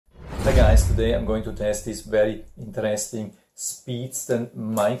Hi guys, today I'm going to test this very interesting Speedston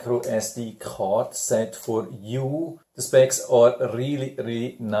micro SD card set for you. The specs are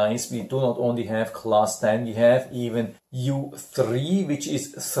really nice. We do not only have class 10, we have even U3, which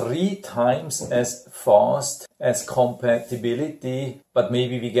is 3 times as fast as compatibility, but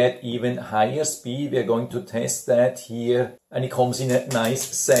maybe we get even higher speed. We're going to test that here. And it comes in a nice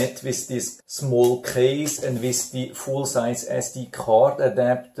set with this small case and with the full-size SD card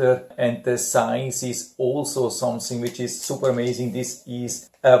adapter. And the size is also something which is super amazing. This is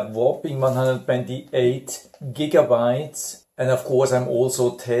a whopping 128 gigabytes. And of course, I'm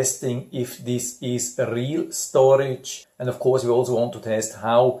also testing if this is real storage. And of course, we also want to test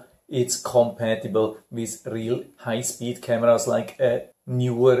how it's compatible with real high-speed cameras like a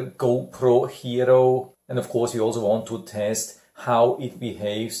newer GoPro Hero. And of course, we also want to test how it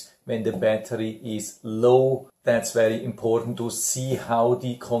behaves when the battery is low. That's very important to see how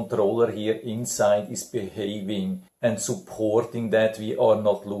the controller here inside is behaving and supporting that we are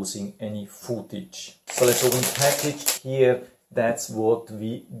not losing any footage. So let's open the package here. That's what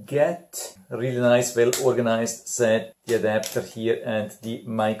we get. Really nice, well organized set. The adapter here and the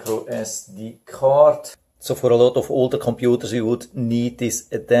micro SD card. So for a lot of older computers you would need this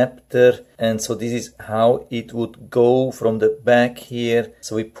adapter, and so this is how it would go from the back here.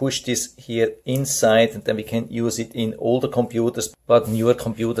 So we push this here inside and then we can use it in older computers, but newer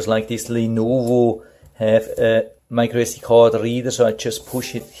computers like this Lenovo have a micro SD card reader, so I just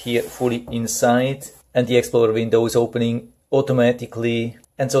push it here fully inside and the Explorer window is opening automatically.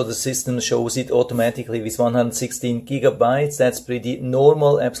 And so the system shows it automatically with 116 gigabytes. That's pretty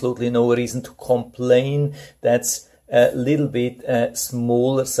normal, absolutely no reason to complain. That's a little bit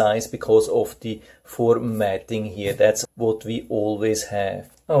smaller size because of the formatting here. That's what we always have.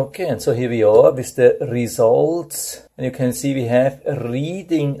 Okay, and so here we are with the results. And you can see we have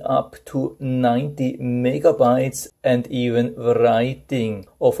reading up to 90 megabytes and even writing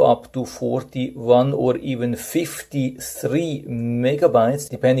of up to 41 or even 53 megabytes,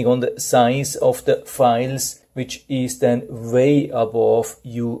 depending on the size of the files, which is then way above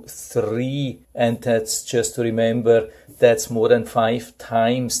U3. And that's just to remember, that's more than 5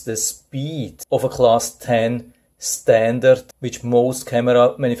 times the speed of a class 10 standard, which most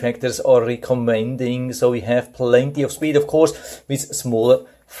camera manufacturers are recommending. So we have plenty of speed. Of course, with smaller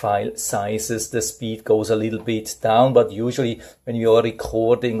file sizes the speed goes a little bit down, but usually when you are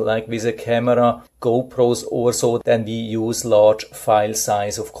recording like with a camera, GoPros or so, then we use large file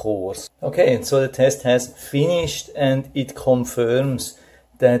size, of course. Okay, and so the test has finished and it confirms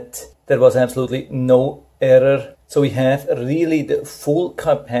that there was absolutely no error. So we have really the full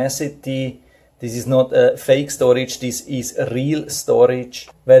capacity. This is not a fake storage, this is real storage.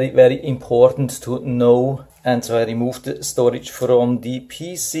 Very important to know. And so I removed the storage from the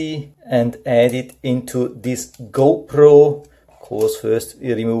PC and add it into this GoPro. Of course, first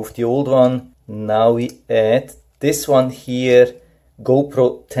we remove the old one. Now we add this one here,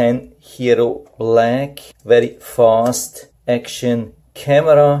 GoPro 10 Hero Black. Very fast action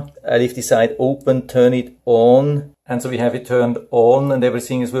camera. I leave the side open, turn it on. And so we have it turned on and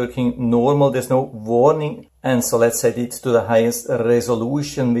everything is working normal. There's no warning. And so let's set it to the highest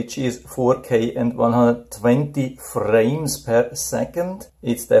resolution, which is 4K and 120 frames per second.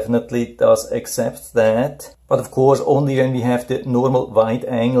 It definitely does accept that. But of course, only when we have the normal wide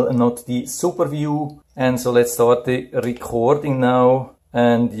angle and not the super view. And so let's start the recording now.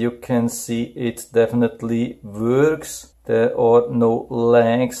 And you can see it definitely works. There are no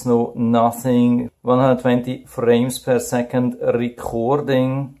lags, no nothing. 120 frames per second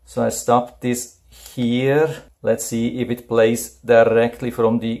recording. So I stopped this here. Let's see if it plays directly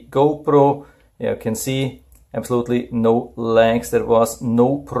from the GoPro. Yeah, you can see absolutely no lags. There was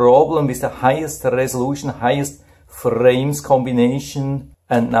no problem with the highest resolution, highest frames combination.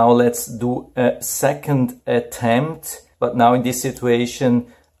 And now let's do a second attempt. But now in this situation,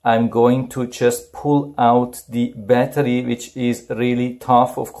 I'm going to just pull out the battery, which is really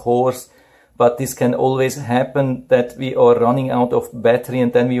tough, of course. But this can always happen that we are running out of battery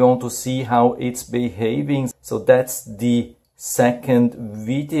and then we want to see how it's behaving. So that's the second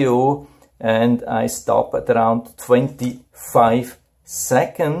video and I stop at around 25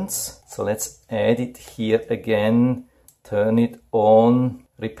 seconds. So let's add it here again, turn it on.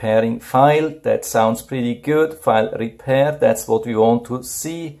 Repairing file, that sounds pretty good. File repair, that's what we want to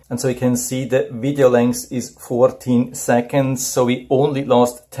see. And so you can see the video length is 14 seconds. So we only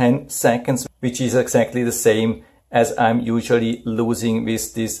lost 10 seconds, which is exactly the same as I'm usually losing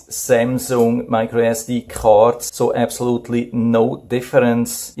with this Samsung microSD cards. So absolutely no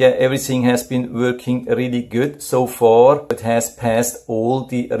difference. Yeah, everything has been working really good so far. It has passed all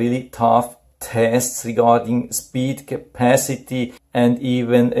the really tough tests regarding speed, capacity, and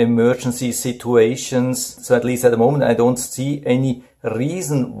even emergency situations. So at least at the moment I don't see any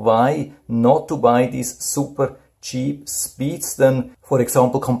reason why not to buy this super cheap Speedston, for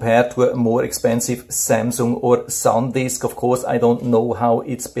example, compared to a more expensive Samsung or SanDisk. Of course, I don't know how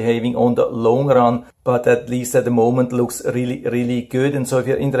it's behaving on the long run, but at least at the moment looks really good. And so if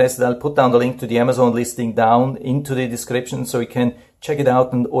you're interested, I'll put down the link to the Amazon listing down into the description so you can check it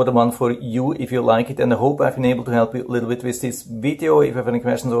out and order one for you if you like it. And I hope I've been able to help you a little bit with this video. If you have any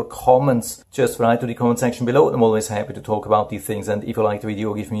questions or comments, just write to the comment section below. I'm always happy to talk about these things. And if you like the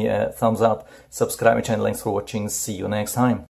video, give me a thumbs up, subscribe my channel. Thanks for watching. See you next time.